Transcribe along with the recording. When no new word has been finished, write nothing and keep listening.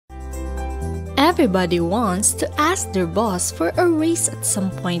Everybody wants to ask their boss for a raise at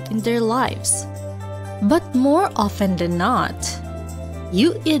some point in their lives. But more often than not,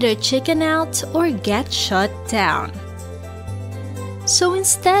 you either chicken out or get shut down. So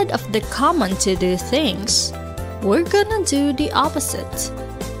instead of the common to-do things, we're gonna do the opposite.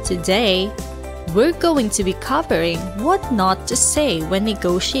 Today, we're going to be covering what not to say when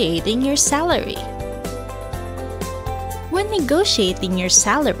negotiating your salary. When negotiating your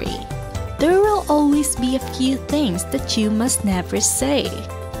salary, there will always be a few things that you must never say.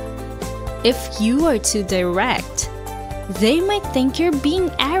 If you are too direct, they might think you're being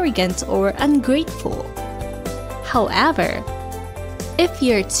arrogant or ungrateful. However, if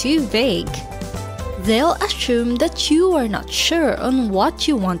you're too vague, they'll assume that you are not sure on what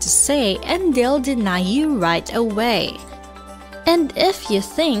you want to say and they'll deny you right away. And if you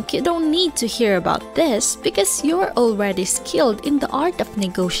think you don't need to hear about this because you're already skilled in the art of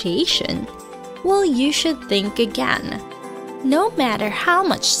negotiation, well, you should think again. No matter how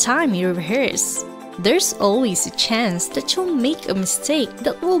much time you rehearse, there's always a chance that you'll make a mistake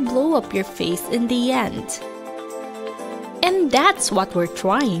that will blow up your face in the end. And that's what we're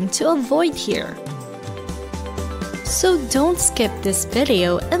trying to avoid here. So don't skip this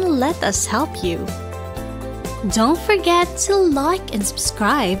video and let us help you. Don't forget to like and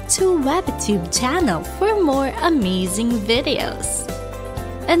subscribe to WebyTube channel for more amazing videos.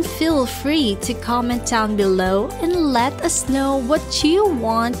 And feel free to comment down below and let us know what you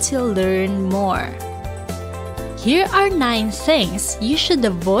want to learn more. Here are 9 things you should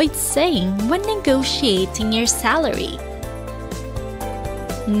avoid saying when negotiating your salary.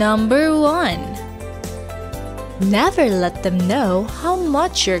 Number 1. Never let them know how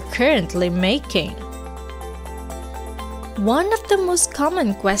much you're currently making. One of the most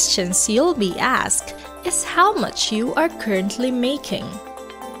common questions you'll be asked is how much you are currently making.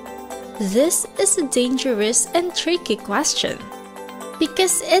 This is a dangerous and tricky question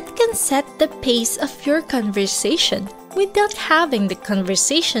because it can set the pace of your conversation without having the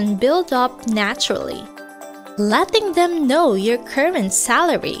conversation build up naturally. Letting them know your current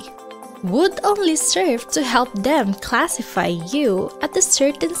salary would only serve to help them classify you at a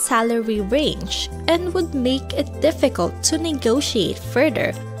certain salary range and would make it difficult to negotiate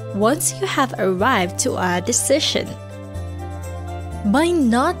further once you have arrived to a decision. By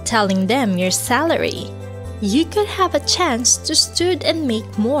not telling them your salary, you could have a chance to stood and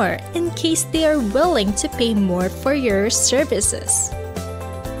make more in case they are willing to pay more for your services.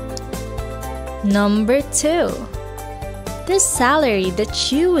 Number 2. The salary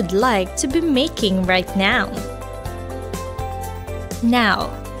that you would like to be making right now. Now,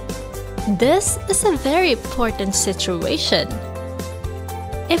 this is a very important situation.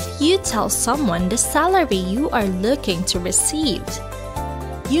 If you tell someone the salary you are looking to receive,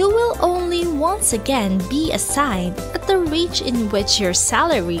 you will only once again be assigned at the range in which your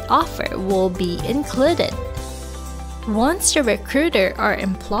salary offer will be included. Once your recruiter or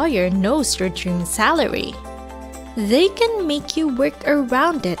employer knows your dream salary, they can make you work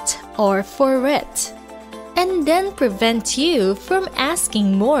around it or for it, and then prevent you from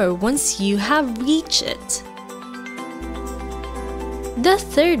asking more once you have reached it. The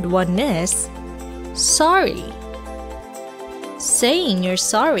third one is sorry. Saying you're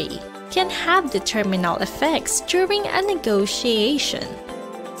sorry can have detrimental effects during a negotiation.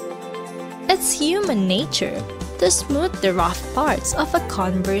 It's human nature to smooth the rough parts of a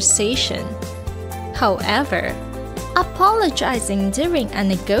conversation. However, apologizing during a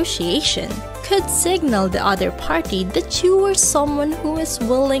negotiation could signal the other party that you are someone who is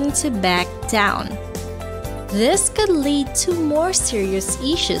willing to back down. This could lead to more serious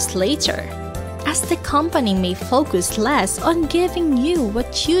issues later, as the company may focus less on giving you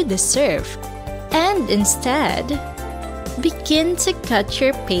what you deserve and instead begin to cut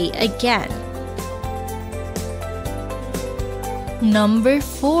your pay again. Number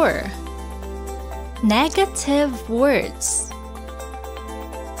 4. Negative words.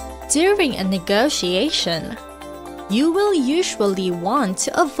 During a negotiation, you will usually want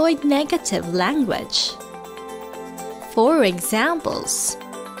to avoid negative language. For examples,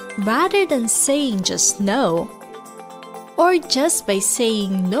 rather than saying just no, or just by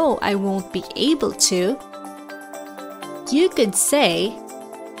saying no, I won't be able to, you could say,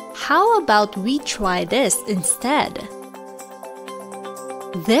 how about we try this instead?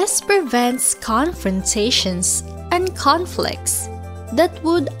 This prevents confrontations and conflicts that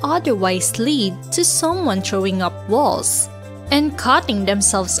would otherwise lead to someone throwing up walls and cutting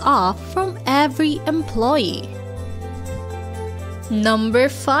themselves off from every employee. Number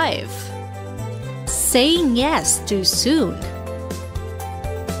 5. Saying yes too soon.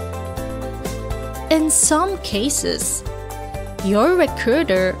 In some cases, your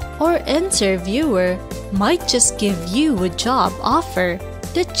recruiter or interviewer might just give you a job offer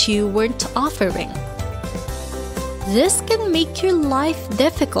that you weren't offering. This can make your life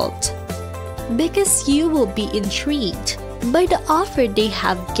difficult because you will be intrigued by the offer they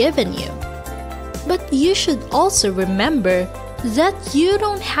have given you. But you should also remember that you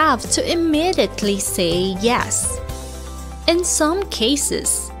don't have to immediately say yes. In some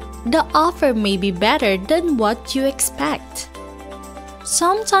cases, the offer may be better than what you expect.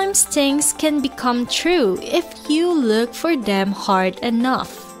 Sometimes things can become true if you look for them hard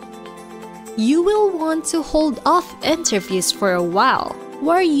enough. You will want to hold off interviews for a while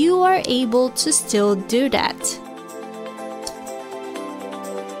where you are able to still do that.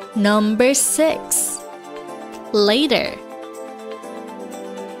 Number 6. Later.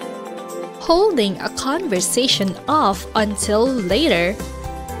 Holding a conversation off until later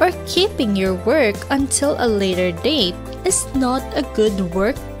or keeping your work until a later date is not a good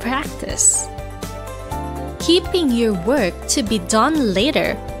work practice. Keeping your work to be done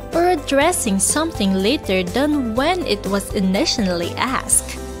later or addressing something later than when it was initially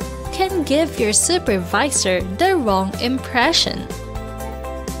asked can give your supervisor the wrong impression.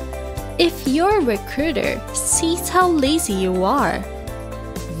 If your recruiter sees how lazy you are,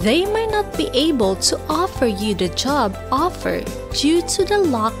 they might not be able to offer you the job offer due to the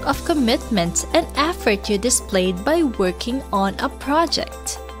lack of commitment and effort you displayed by working on a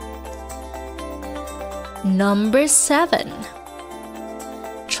project. Number 7.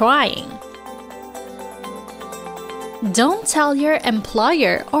 Trying. Don't tell your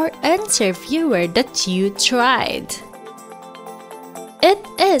employer or interviewer that you tried. It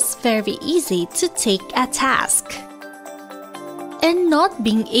is very easy to take a task, and not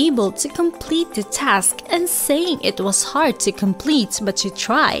being able to complete the task and saying it was hard to complete but you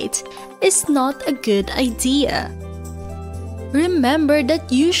tried is not a good idea. Remember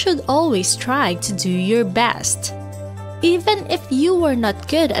that you should always try to do your best. Even if you were not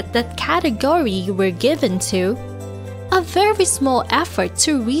good at that category you were given to, a very small effort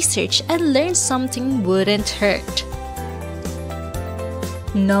to research and learn something wouldn't hurt.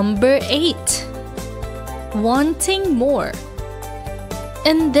 Number 8. Wanting more.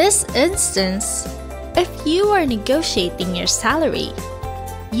 In this instance, if you are negotiating your salary,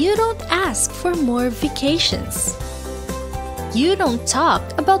 you don't ask for more vacations. You don't talk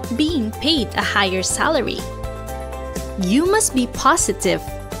about being paid a higher salary. You must be positive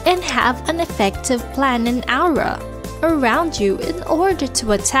and have an effective plan and aura around you in order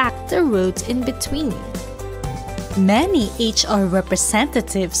to attack the road in between. Many HR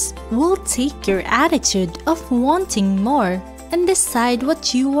representatives will take your attitude of wanting more and decide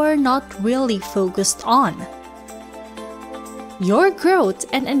what you are not really focused on. Your growth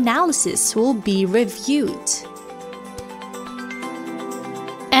and analysis will be reviewed.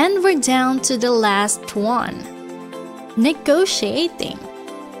 And we're down to the last one. Negotiating.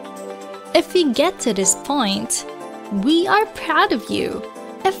 If you get to this point, we are proud of you.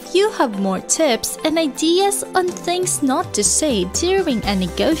 If you have more tips and ideas on things not to say during a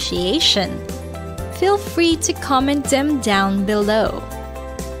negotiation, feel free to comment them down below.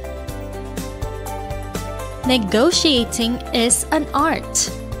 Negotiating is an art.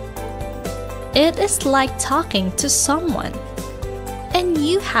 It is like talking to someone, and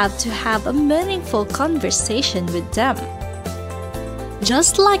you have to have a meaningful conversation with them.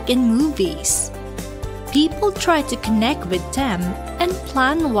 Just like in movies, people try to connect with them and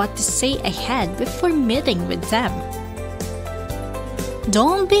plan what to say ahead before meeting with them.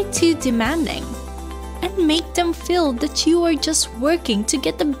 Don't be too demanding and make them feel that you are just working to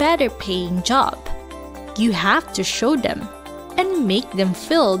get a better paying job. You have to show them and make them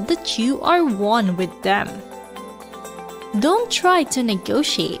feel that you are one with them. Don't try to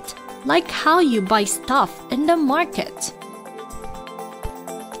negotiate like how you buy stuff in the market.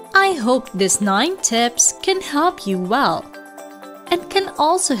 I hope these 9 tips can help you well and can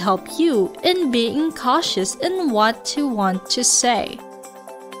also help you in being cautious in what you want to say.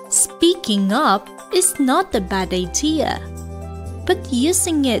 Speaking up is not a bad idea, but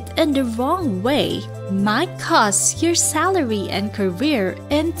using it in the wrong way might cause your salary and career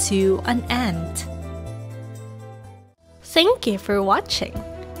into an end. Thank you for watching.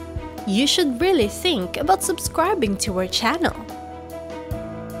 You should really think about subscribing to our channel.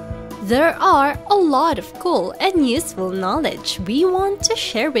 There are a lot of cool and useful knowledge we want to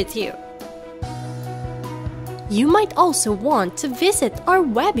share with you. You might also want to visit our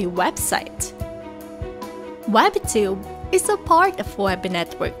Webby website. WebyTube is a part of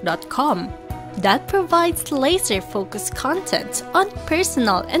WebyNetwork.com that provides laser-focused content on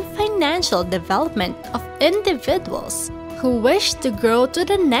personal and financial financial development of individuals who wish to grow to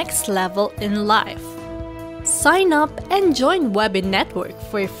the next level in life. Sign up and join WebyNetwork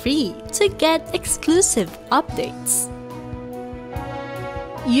for free to get exclusive updates.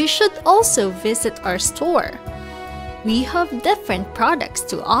 You should also visit our store. We have different products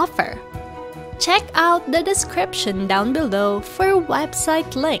to offer. Check out the description down below for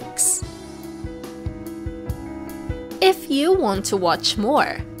website links. If you want to watch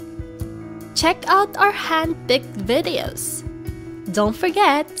more, check out our hand-picked videos. Don't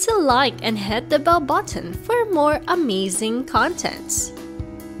forget to like and hit the bell button for more amazing contents.